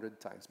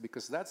 100 times,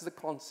 because that's the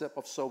concept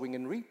of sowing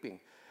and reaping.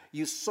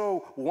 You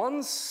sow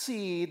one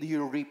seed,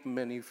 you reap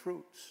many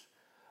fruits.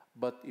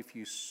 But if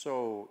you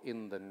sow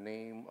in the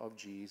name of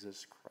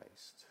Jesus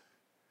Christ,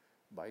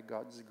 by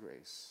God's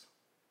grace,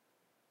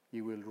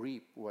 you will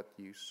reap what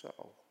you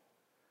sow.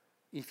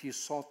 If you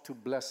sought to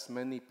bless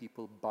many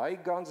people, by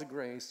God's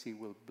grace, He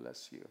will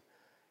bless you.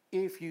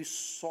 If you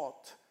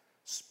sought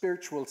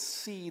spiritual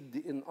seed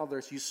in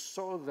others, you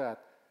sow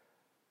that,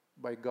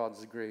 by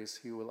God's grace,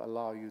 He will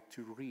allow you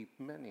to reap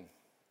many.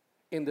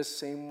 In the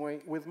same way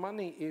with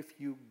money, if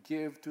you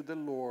give to the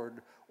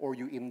Lord or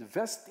you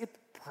invest it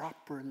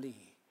properly,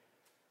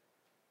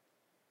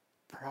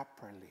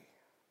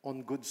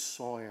 on good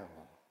soil,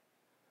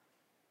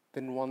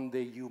 then one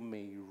day you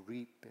may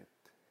reap it.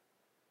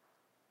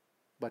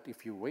 But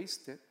if you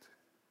waste it,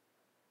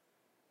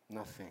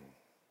 nothing.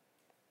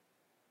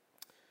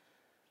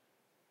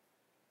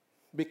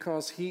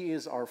 Because He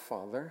is our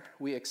Father,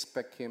 we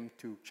expect Him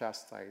to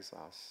chastise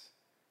us.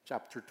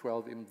 Chapter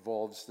 12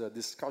 involves the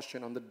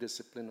discussion on the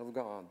discipline of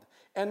God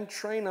and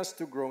train us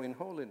to grow in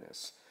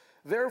holiness.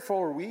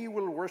 Therefore, we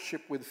will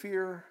worship with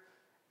fear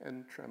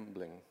and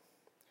trembling,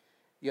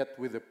 yet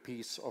with the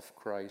peace of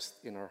Christ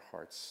in our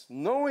hearts,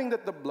 knowing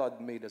that the blood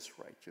made us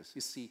righteous.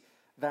 You see,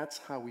 that's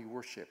how we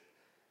worship.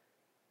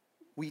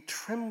 We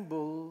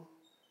tremble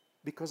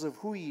because of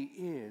who He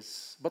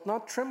is, but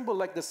not tremble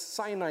like the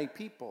Sinai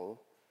people.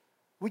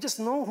 We just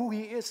know who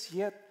He is,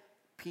 yet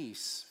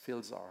peace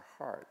fills our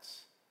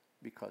hearts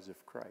because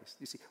of Christ.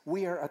 You see,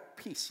 we are at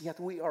peace, yet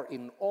we are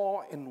in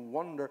awe and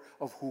wonder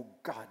of who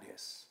God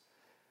is.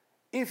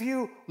 If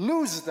you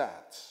lose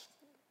that,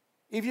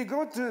 if you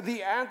go to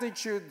the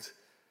attitude,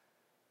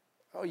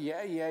 oh yeah,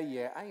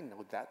 I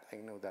know that,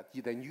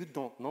 then you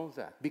don't know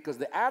that. Because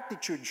the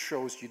attitude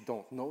shows you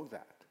don't know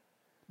that.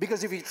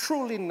 Because if you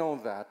truly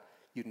know that,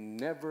 you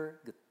never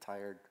get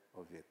tired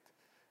of it.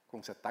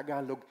 Kung sa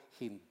Tagalog,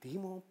 hindi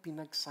mo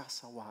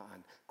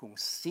pinagsasawaan kung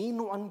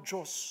sino ang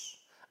Diyos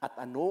At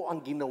ano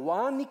ang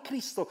ginawa ni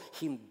Kristo,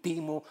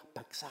 hindi mo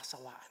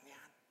pagsasawaan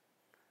yan.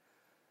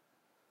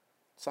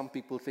 Some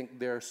people think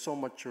they're so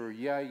mature.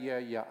 Yeah,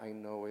 I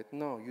know it.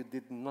 No, you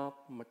did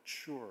not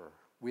mature.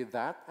 With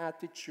that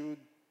attitude,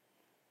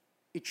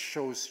 it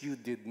shows you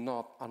did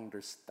not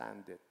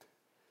understand it.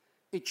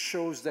 It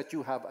shows that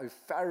you have a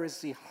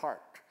Pharisee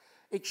heart.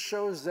 It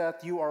shows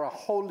that you are a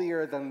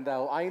holier than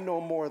thou. I know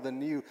more than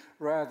you,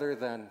 rather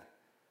than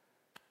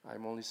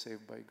I'm only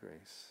saved by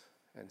grace.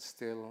 And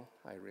still,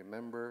 I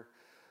remember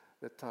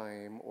the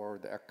time or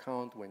the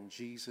account when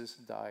Jesus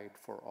died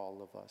for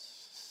all of us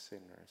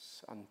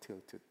sinners.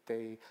 Until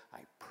today, I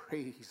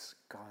praise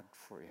God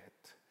for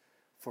it.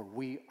 For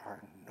we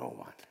are no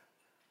one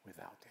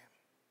without Him.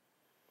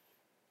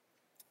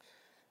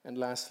 And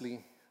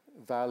lastly,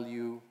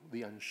 value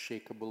the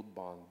unshakable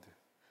bond.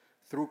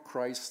 Through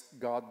Christ,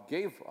 God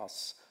gave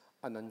us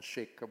an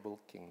unshakable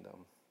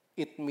kingdom.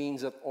 It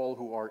means that all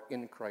who are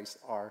in Christ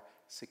are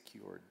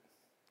secured.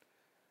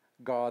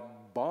 God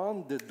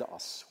bonded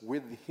us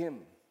with Him,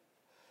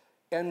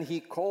 and He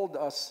called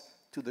us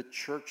to the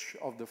church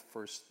of the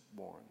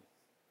firstborn.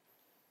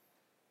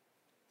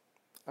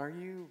 Are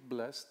you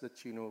blessed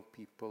that you know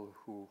people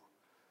who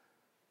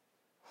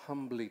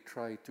humbly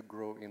try to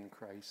grow in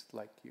Christ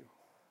like you?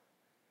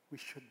 We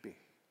should be.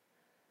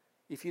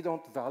 If you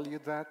don't value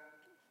that,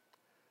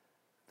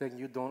 then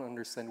you don't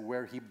understand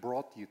where He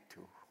brought you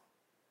to.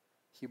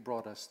 He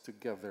brought us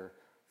together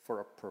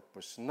for a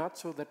purpose, not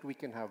so that we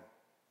can have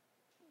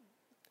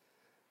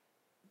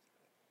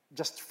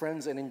just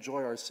friends and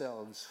enjoy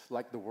ourselves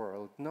like the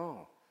world.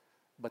 No,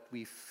 but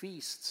we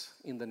feast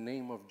in the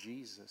name of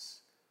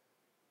Jesus.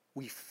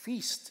 We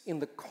feast in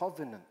the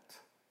covenant.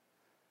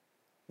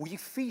 We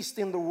feast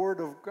in the Word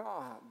of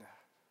God.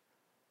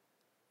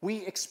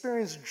 We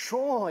experience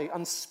joy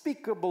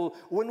unspeakable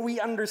when we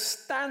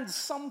understand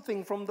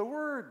something from the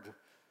Word.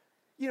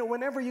 You know,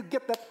 whenever you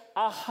get that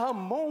aha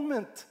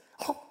moment,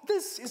 oh,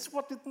 this is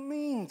what it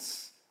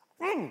means.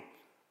 I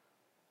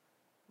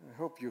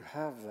hope you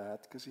have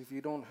that, because if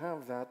you don't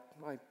have that,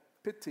 I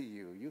pity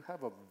you. You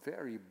have a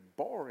very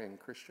boring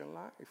Christian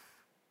life.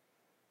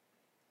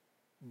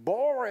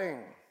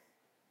 Boring.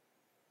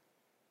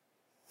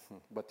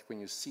 But when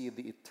you see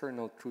the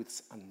eternal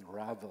truths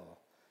unravel,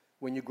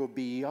 when you go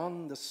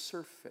beyond the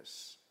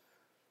surface,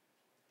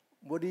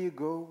 what do you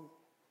go?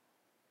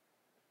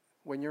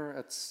 When you're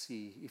at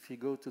sea, if you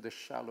go to the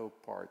shallow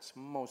parts,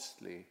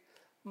 mostly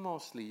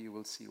you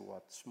will see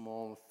what?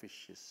 Small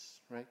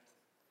fishes, right?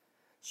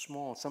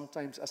 Small,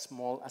 sometimes as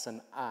small as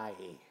an eye.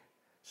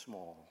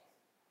 Small.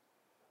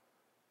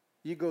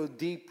 You go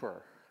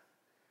deeper,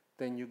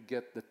 then you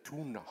get the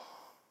tuna,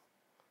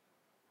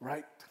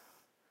 right?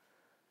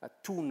 A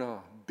tuna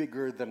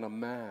bigger than a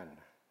man.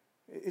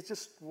 It's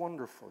just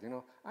wonderful, you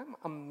know. I'm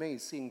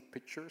amazed seeing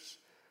pictures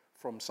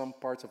from some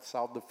parts of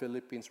South the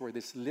Philippines where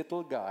this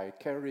little guy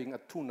carrying a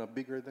tuna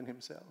bigger than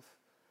himself.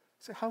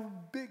 Say, how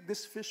big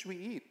this fish we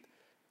eat.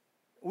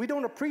 We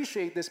don't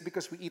appreciate this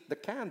because we eat the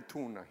canned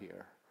tuna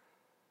here.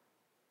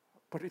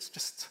 But it's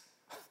just,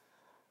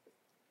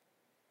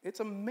 it's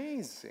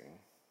amazing.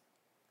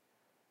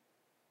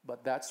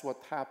 But that's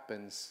what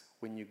happens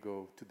when you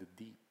go to the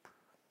deep.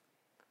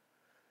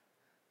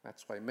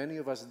 That's why many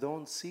of us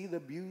don't see the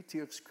beauty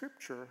of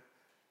Scripture,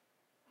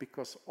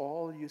 because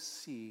all you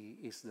see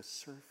is the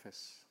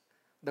surface,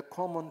 the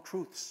common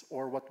truths,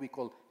 or what we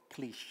call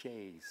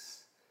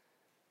cliches.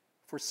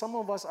 For some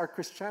of us, our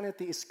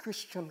Christianity is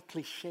Christian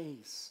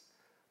cliches,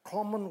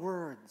 common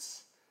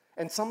words,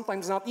 and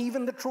sometimes not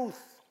even the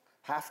truth,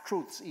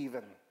 half-truths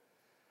even.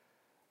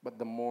 But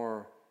the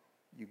more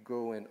you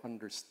go and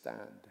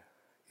understand,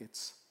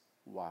 it's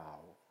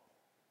wow,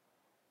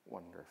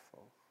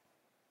 wonderful.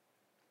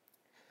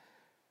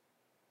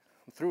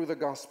 Through the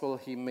gospel,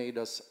 He made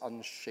us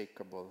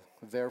unshakable.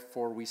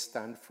 Therefore, we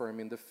stand firm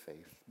in the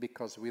faith,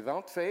 because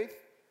without faith,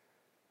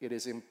 it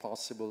is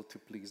impossible to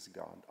please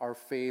God. Our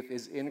faith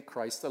is in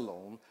Christ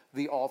alone,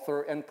 the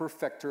author and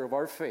perfecter of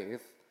our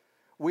faith.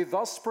 We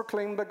thus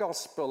proclaim the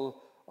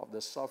gospel of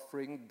the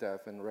suffering,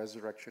 death, and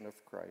resurrection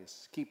of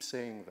Christ. Keep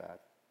saying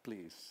that,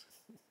 please.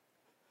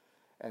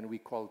 And we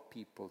call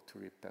people to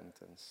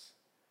repentance.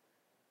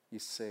 You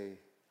say,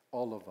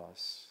 all of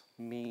us,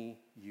 me,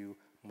 you,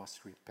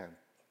 must repent.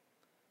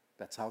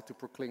 That's how to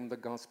proclaim the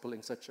gospel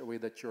in such a way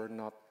that you're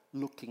not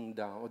looking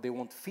down, or they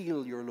won't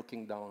feel you're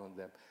looking down on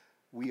them.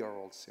 We are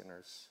all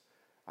sinners.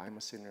 I'm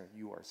a sinner,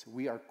 you are.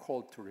 We are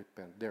called to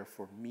repent.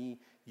 Therefore, me,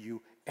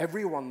 you,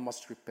 everyone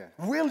must repent.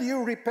 Will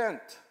you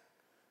repent?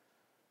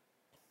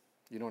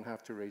 You don't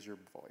have to raise your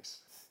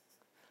voice.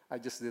 I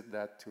just did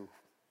that to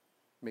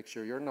make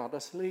sure you're not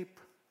asleep.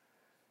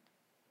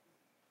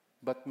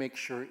 But make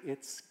sure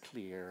it's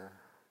clear.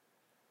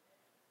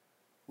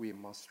 We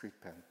must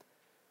repent.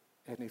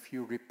 And if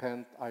you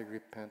repent, I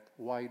repent.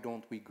 Why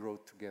don't we grow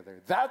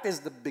together? That is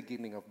the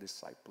beginning of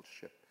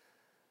discipleship.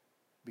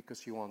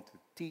 Because you want to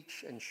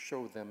teach and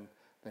show them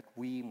that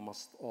we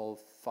must all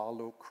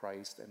follow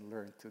Christ and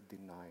learn to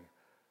deny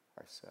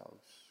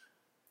ourselves.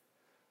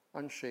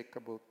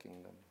 Unshakable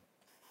kingdom.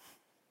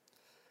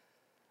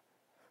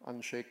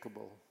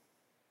 Unshakable.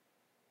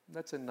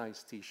 That's a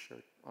nice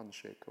t-shirt,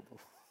 Unshakable.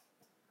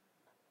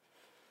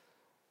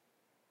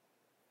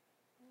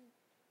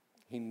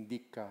 Hindi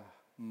ka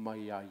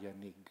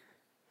mayayanig.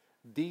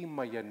 Di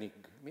mayanig.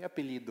 May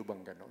apelyido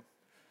bang ganon?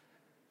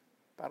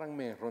 Parang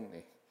meron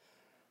eh.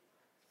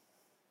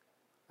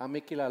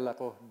 May kilala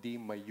ko, di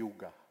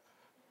mayuga.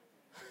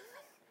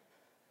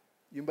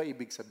 Yun ba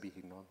ibig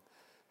sabihin nun?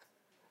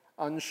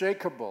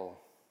 Unshakable,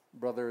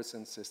 brothers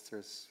and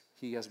sisters,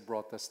 He has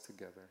brought us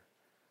together.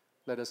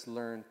 Let us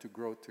learn to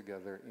grow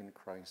together in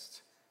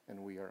Christ,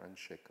 and we are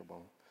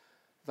unshakable.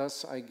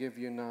 Thus, I give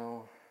you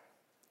now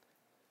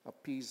a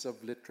piece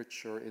of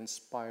literature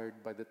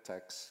inspired by the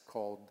text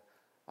called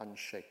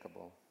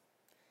Unshakeable.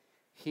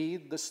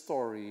 Heed the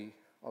story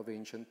of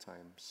ancient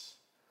times,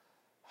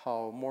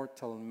 how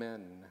mortal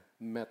men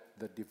met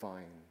the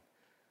divine.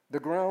 The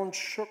ground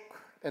shook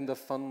and the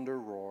thunder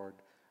roared.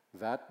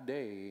 That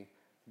day,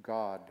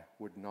 God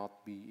would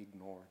not be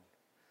ignored.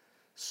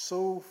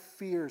 So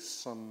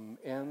fearsome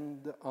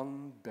and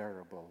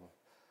unbearable,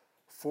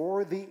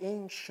 for the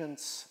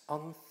ancients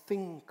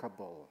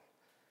unthinkable,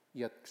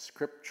 yet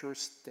Scripture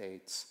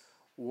states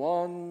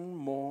one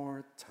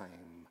more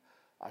time,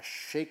 a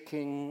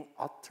shaking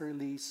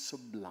utterly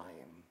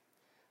sublime.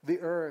 The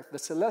earth, the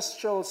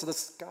celestials, the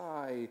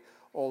sky,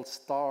 all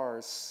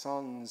stars,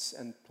 suns,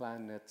 and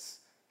planets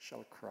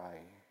shall cry.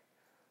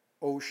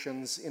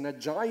 Oceans in a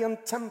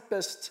giant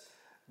tempest,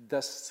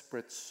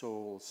 desperate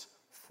souls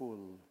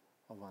full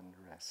of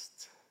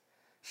unrest.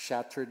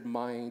 Shattered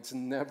minds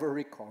never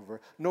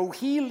recover. No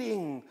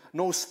healing,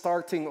 no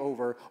starting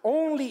over.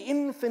 Only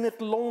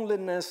infinite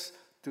loneliness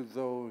to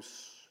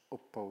those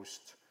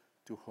opposed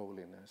to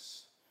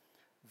holiness.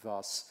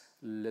 Thus,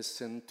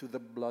 listen to the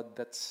blood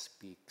that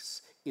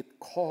speaks. It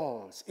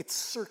calls, it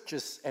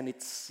searches, and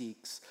it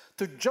seeks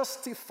to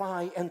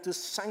justify and to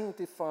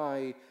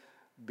sanctify,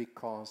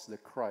 because the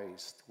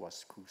Christ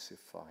was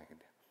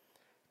crucified.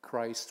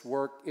 Christ's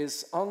work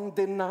is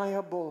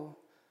undeniable.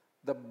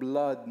 The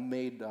blood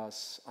made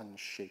us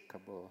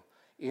unshakable.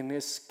 In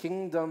His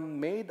kingdom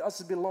made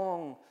us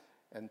belong,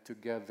 and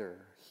together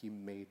He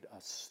made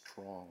us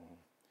strong.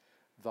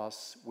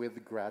 Thus,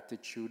 with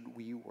gratitude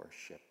we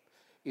worship,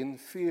 in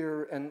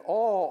fear and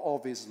awe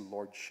of His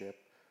lordship.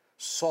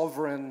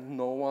 Sovereign,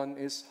 no one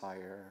is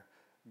higher.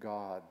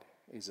 God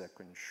is a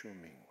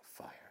consuming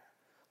fire.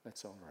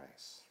 Let's all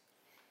rise.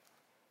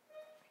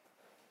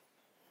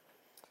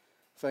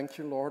 Thank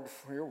you, Lord,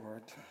 for your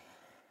word.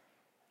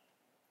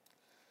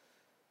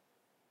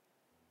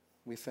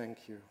 We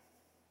thank you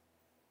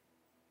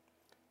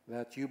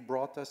that you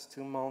brought us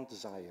to Mount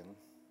Zion,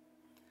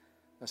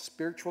 a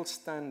spiritual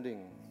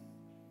standing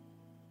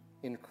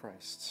in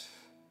Christ,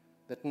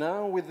 that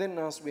now within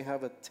us we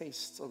have a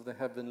taste of the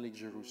heavenly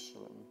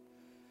Jerusalem,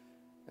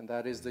 and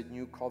that is the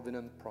new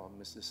covenant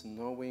promises,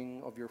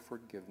 knowing of your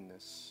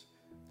forgiveness,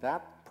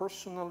 that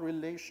personal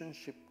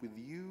relationship with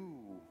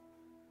you,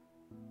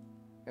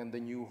 and the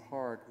new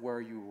heart where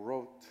you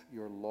wrote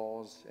your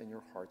laws in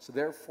your hearts,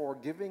 therefore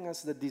giving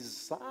us the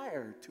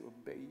desire to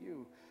obey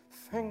you.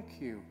 Thank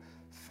you,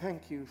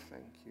 thank you,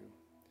 thank you.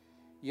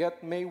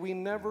 Yet may we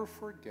never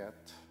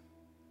forget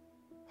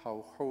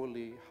how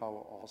holy,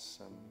 how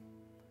awesome,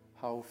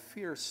 how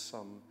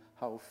fearsome,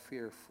 how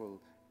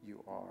fearful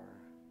you are.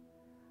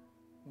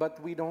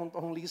 But we don't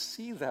only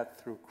see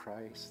that through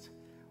Christ.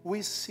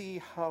 We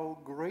see how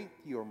great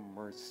your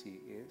mercy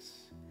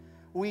is.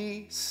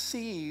 We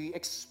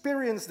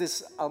experience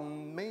this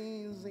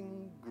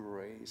amazing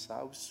grace,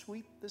 how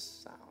sweet the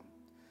sound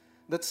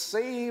that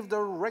saved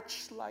a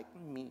wretch like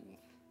me.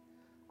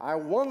 I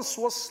once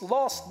was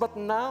lost, but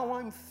now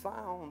I'm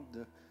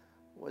found,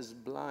 was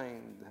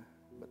blind,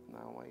 but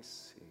now I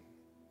see.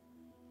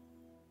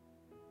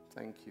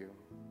 Thank you.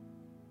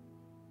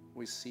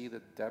 We see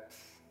the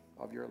depth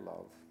of your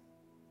love,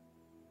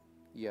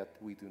 yet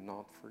we do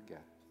not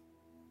forget.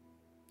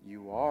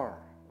 You are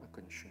a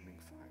consuming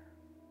fire.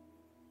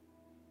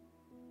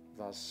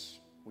 Thus,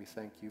 we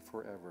thank you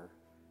forever,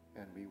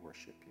 and we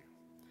worship you.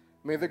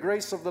 May the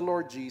grace of the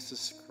Lord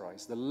Jesus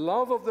Christ, the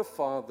love of the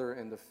Father,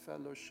 and the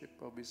fellowship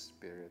of His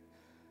Spirit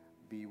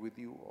be with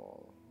you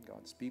all.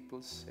 God's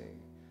people say,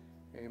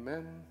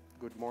 Amen.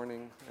 Good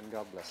morning, and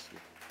God bless you.